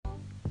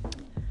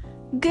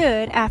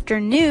Good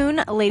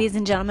afternoon, ladies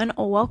and gentlemen.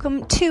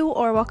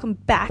 Welcome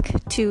back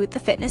to the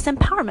Fitness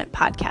Empowerment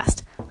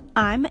Podcast.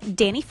 I'm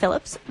Danny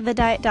Phillips, the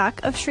Diet Doc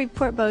of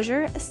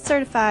Shreveport-Bossier,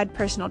 certified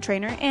personal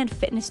trainer and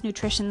fitness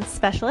nutrition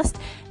specialist,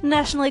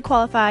 nationally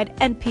qualified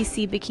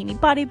NPC bikini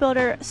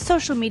bodybuilder,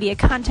 social media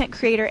content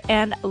creator,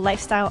 and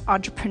lifestyle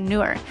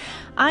entrepreneur.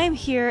 I am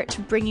here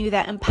to bring you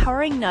that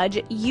empowering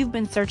nudge you've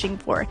been searching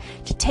for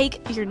to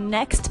take your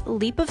next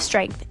leap of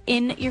strength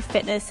in your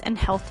fitness and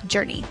health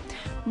journey.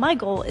 My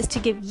goal is to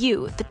give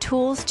you the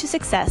tools to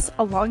success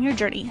along your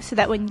journey so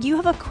that when you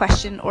have a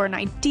question or an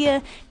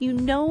idea, you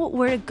know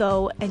where to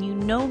go and you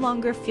no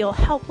longer feel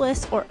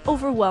helpless or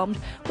overwhelmed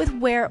with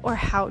where or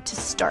how to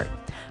start.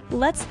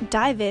 Let's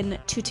dive in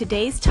to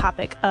today's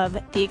topic of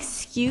the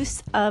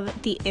excuse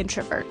of the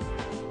introvert.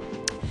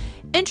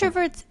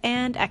 Introverts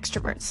and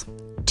extroverts.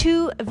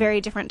 Two very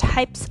different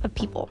types of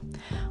people.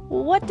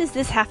 What does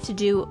this have to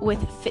do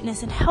with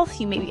fitness and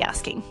health, you may be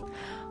asking?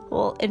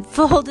 Well, in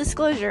full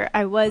disclosure,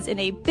 I was in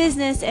a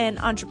business and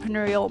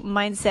entrepreneurial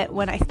mindset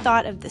when I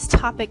thought of this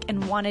topic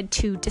and wanted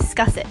to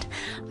discuss it.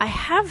 I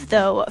have,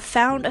 though,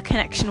 found a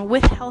connection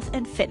with health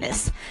and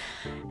fitness.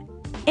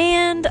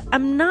 And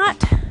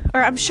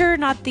I'm sure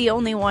not the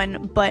only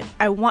one, but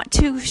I want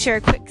to share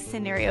a quick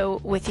scenario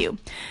with you.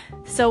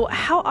 So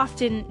how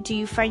often do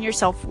you find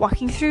yourself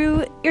walking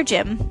through your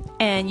gym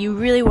and you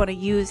really want to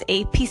use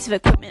a piece of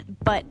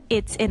equipment, but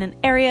it's in an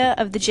area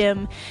of the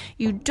gym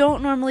you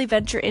don't normally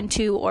venture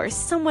into, or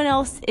someone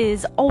else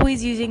is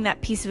always using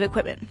that piece of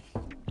equipment?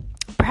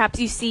 Perhaps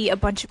you see a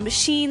bunch of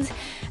machines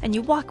and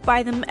you walk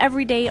by them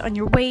every day on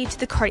your way to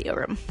the cardio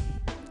room.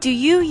 Do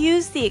you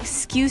use the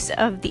excuse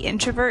of the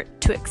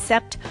introvert to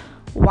accept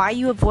why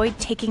you avoid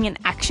taking an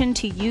action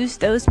to use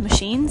those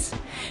machines?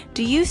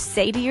 Do you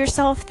say to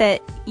yourself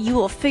that you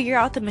will figure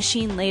out the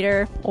machine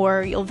later,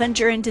 or you'll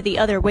venture into the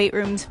other weight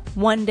rooms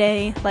one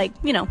day,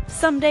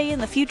 someday in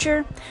the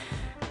future?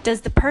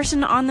 Does the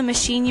person on the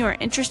machine you are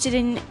interested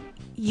in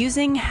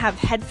using have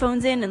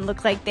headphones in and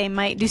look like they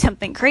might do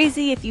something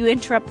crazy if you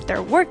interrupt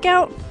their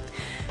workout?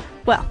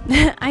 Well,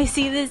 I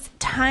see this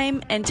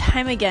time and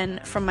time again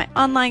from my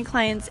online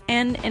clients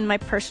and in my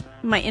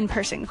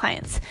in-person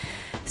clients.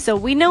 So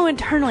we know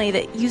internally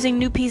that using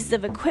new pieces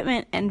of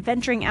equipment and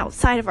venturing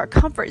outside of our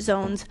comfort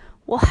zones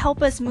will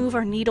help us move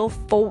our needle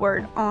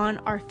forward on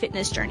our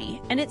fitness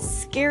journey. And it's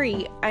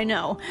scary, I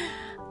know.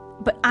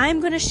 But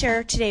I'm going to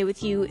share today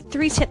with you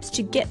 3 tips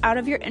to get out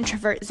of your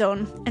introvert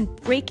zone and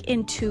break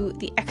into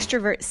the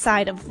extrovert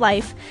side of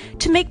life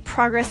to make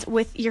progress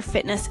with your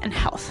fitness and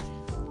health.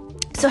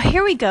 So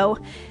here we go.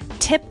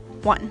 Tip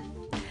 1.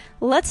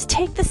 Let's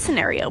take the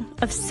scenario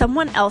of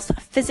someone else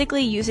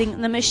physically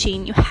using the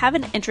machine you have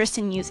an interest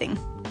in using.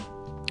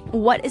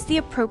 What is the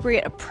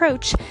appropriate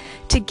approach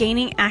to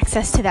gaining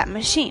access to that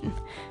machine?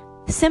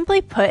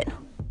 Simply put,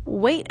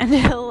 wait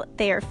until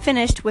they are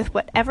finished with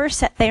whatever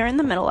set they are in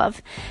the middle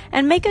of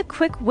and make a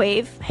quick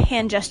wave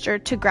hand gesture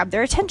to grab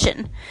their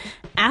attention.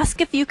 Ask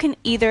if you can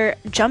either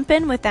jump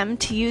in with them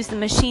to use the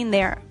machine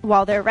there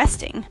while they're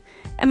resting.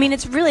 I mean,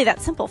 it's really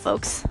that simple,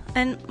 folks.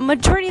 And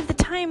majority of the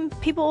time,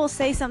 people will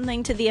say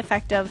something to the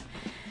effect of,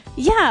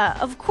 yeah,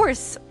 of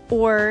course,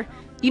 or,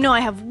 I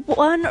have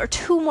 1 or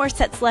 2 more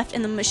sets left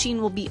and the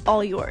machine will be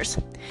all yours.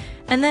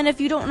 And then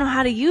if you don't know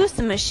how to use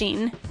the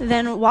machine,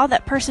 then while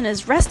that person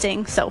is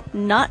resting, so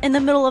not in the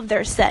middle of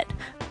their set,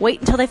 wait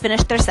until they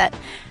finish their set,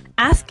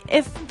 ask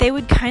if they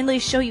would kindly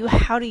show you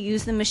how to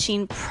use the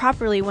machine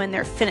properly when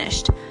they're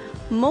finished.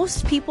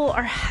 Most people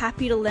are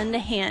happy to lend a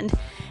hand,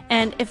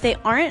 and if they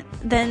aren't,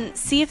 then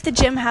see if the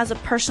gym has a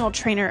personal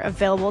trainer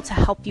available to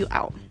help you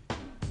out.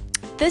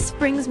 This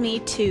brings me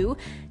to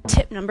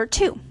tip number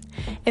 2.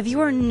 If you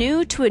are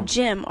new to a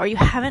gym or you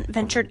haven't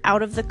ventured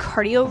out of the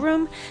cardio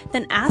room,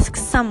 then ask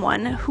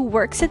someone who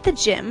works at the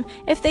gym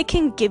if they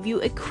can give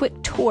you a quick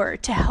tour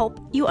to help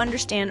you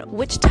understand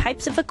which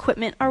types of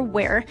equipment are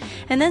where,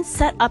 and then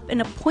set up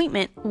an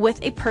appointment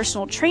with a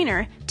personal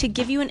trainer to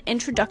give you an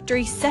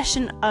introductory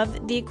session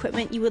of the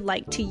equipment you would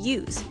like to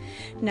use.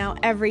 Now,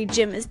 every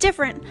gym is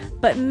different,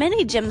 but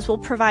many gyms will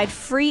provide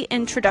free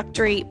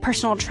introductory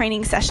personal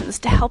training sessions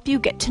to help you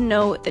get to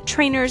know the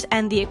trainers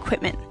and the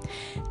equipment.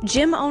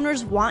 Gym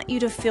owners want you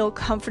to feel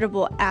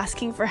comfortable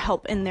asking for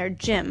help in their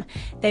gym.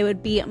 They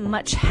would be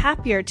much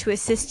happier to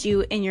assist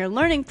you in your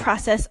learning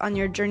process on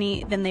your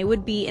journey than they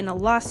would be in a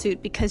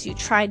lawsuit because you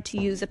tried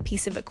to use a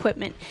piece of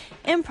equipment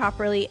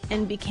improperly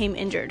and became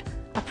injured.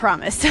 I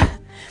promise.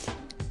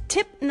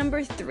 Tip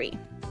number 3.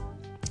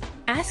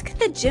 Ask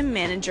the gym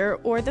manager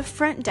or the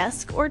front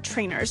desk or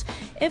trainers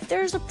if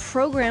there's a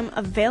program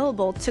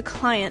available to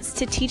clients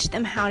to teach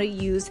them how to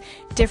use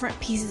different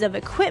pieces of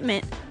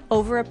equipment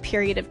over a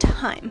period of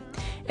time.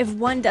 If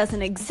one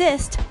doesn't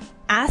exist,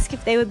 ask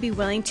if they would be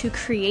willing to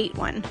create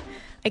one.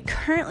 I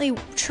currently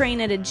train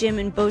at a gym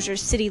in Bossier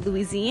City,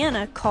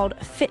 Louisiana called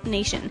Fit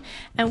Nation,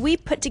 and we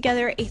put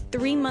together a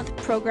 3-month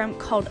program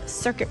called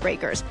Circuit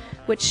Breakers,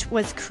 which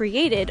was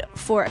created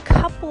for a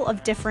couple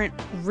of different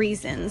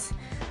reasons.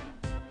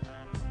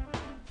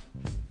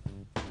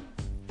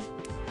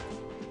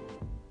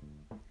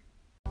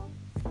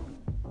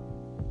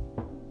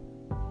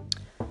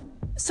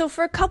 So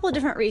for a couple of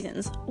different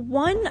reasons,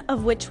 one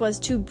of which was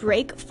to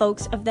break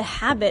folks of the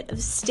habit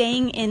of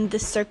staying in the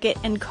circuit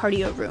and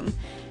cardio room.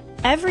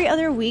 Every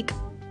other week,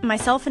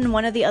 myself and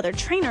one of the other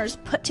trainers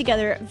put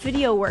together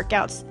video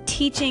workouts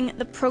teaching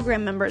the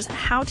program members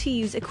how to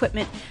use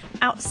equipment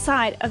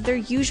outside of their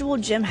usual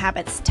gym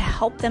habits to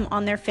help them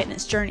on their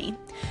fitness journey.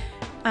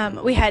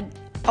 We had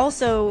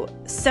also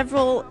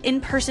several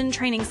in-person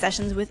training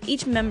sessions with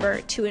each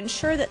member to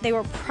ensure that they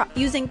were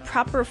using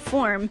proper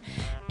form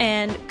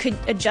and could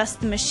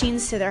adjust the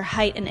machines to their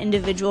height and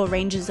individual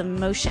ranges of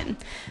motion.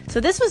 So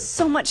this was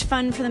so much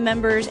fun for the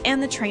members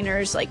and the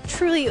trainers. Like,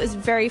 truly, it was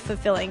very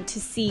fulfilling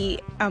to see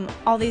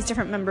all these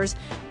different members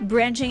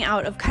branching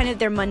out of kind of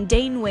their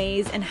mundane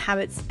ways and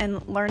habits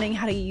and learning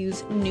how to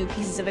use new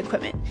pieces of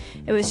equipment.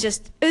 It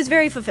was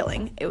very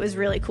fulfilling. It was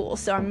really cool.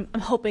 So I'm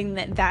hoping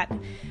that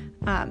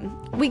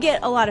we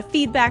get a lot of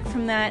feedback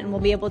from that, and we'll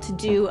be able to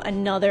do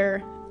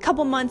another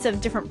couple months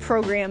of different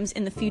programs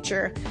in the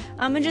future,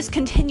 and just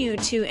continue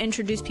to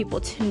introduce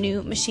people to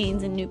new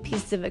machines and new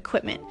pieces of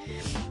equipment.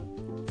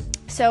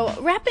 So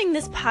wrapping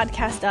this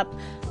podcast up,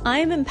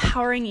 I'm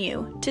empowering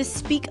you to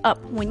speak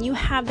up when you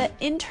have that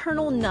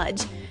internal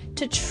nudge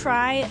to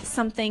try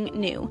something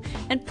new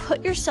and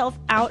put yourself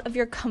out of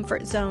your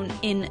comfort zone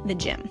in the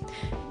gym.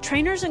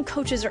 Trainers and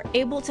coaches are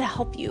able to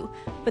help you,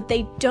 but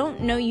they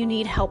don't know you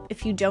need help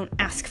if you don't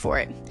ask for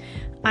it.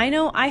 I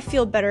know I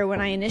feel better when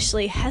I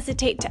initially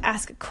hesitate to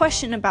ask a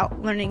question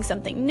about learning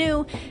something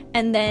new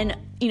and then,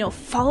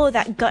 follow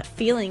that gut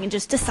feeling and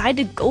just decide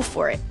to go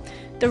for it.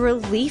 The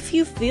relief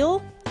you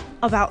feel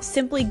about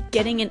simply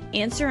getting an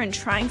answer and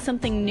trying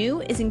something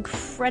new is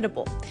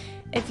incredible.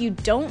 If you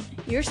don't,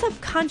 your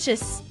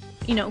subconscious,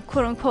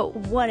 quote unquote,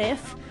 what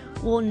if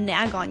will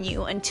nag on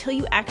you until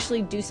you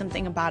actually do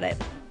something about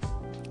it.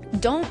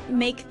 Don't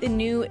make the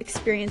new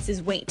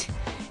experiences wait.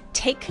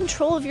 Take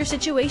control of your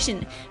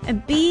situation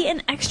and be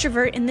an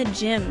extrovert in the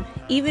gym,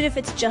 even if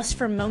it's just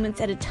for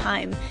moments at a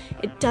time.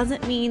 It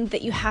doesn't mean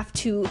that you have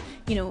to,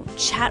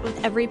 chat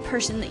with every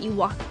person that you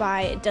walk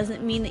by. It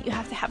doesn't mean that you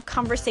have to have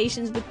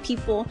conversations with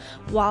people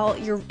while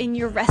you're in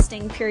your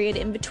resting period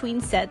in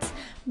between sets.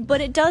 But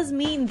it does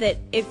mean that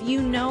if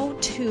you know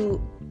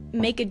to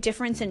make a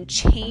difference and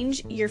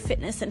change your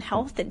fitness and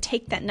health and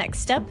take that next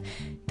step,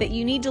 that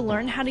you need to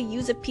learn how to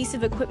use a piece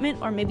of equipment,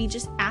 or maybe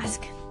just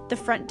ask the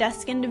front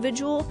desk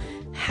individual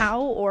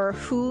how or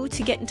who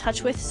to get in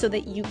touch with so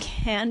that you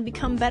can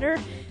become better,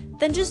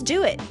 then just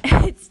do it.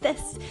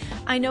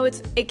 I know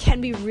it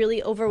can be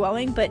really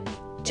overwhelming, but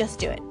just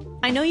do it.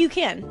 I know you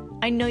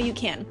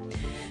can.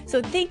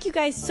 So thank you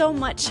guys so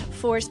much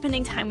for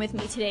spending time with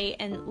me today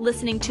and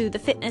listening to the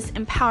Fitness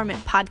Empowerment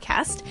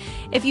Podcast.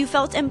 If you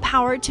felt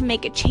empowered to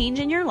make a change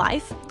in your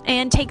life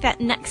and take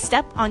that next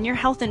step on your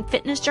health and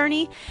fitness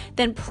journey,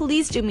 then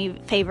please do me a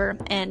favor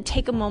and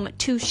take a moment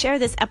to share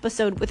this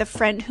episode with a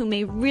friend who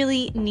may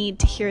really need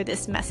to hear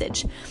this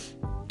message.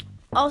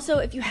 Also,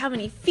 if you have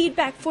any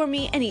feedback for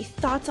me, any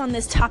thoughts on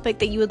this topic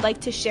that you would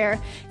like to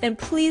share, then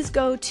please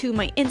go to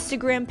my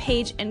Instagram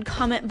page and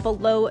comment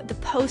below the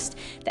post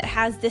that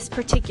has this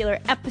particular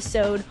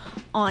episode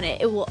on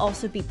it. It will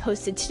also be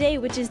posted today,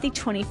 which is the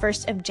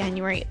 21st of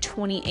January,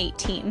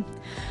 2018.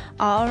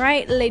 All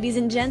right, ladies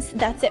and gents,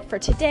 that's it for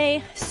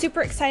today.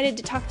 Super excited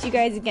to talk to you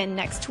guys again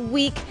next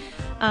week.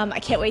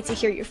 I can't wait to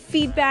hear your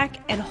feedback,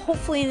 and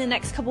hopefully in the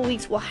next couple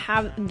weeks we'll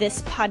have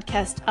this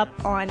podcast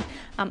up on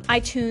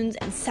iTunes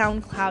and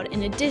SoundCloud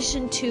in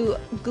addition to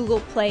Google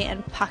Play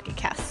and Pocket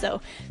Cast.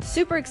 So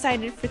super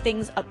excited for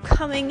things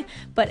upcoming,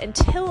 but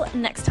until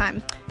next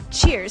time,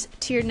 cheers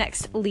to your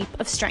next leap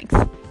of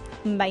strength.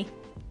 Bye.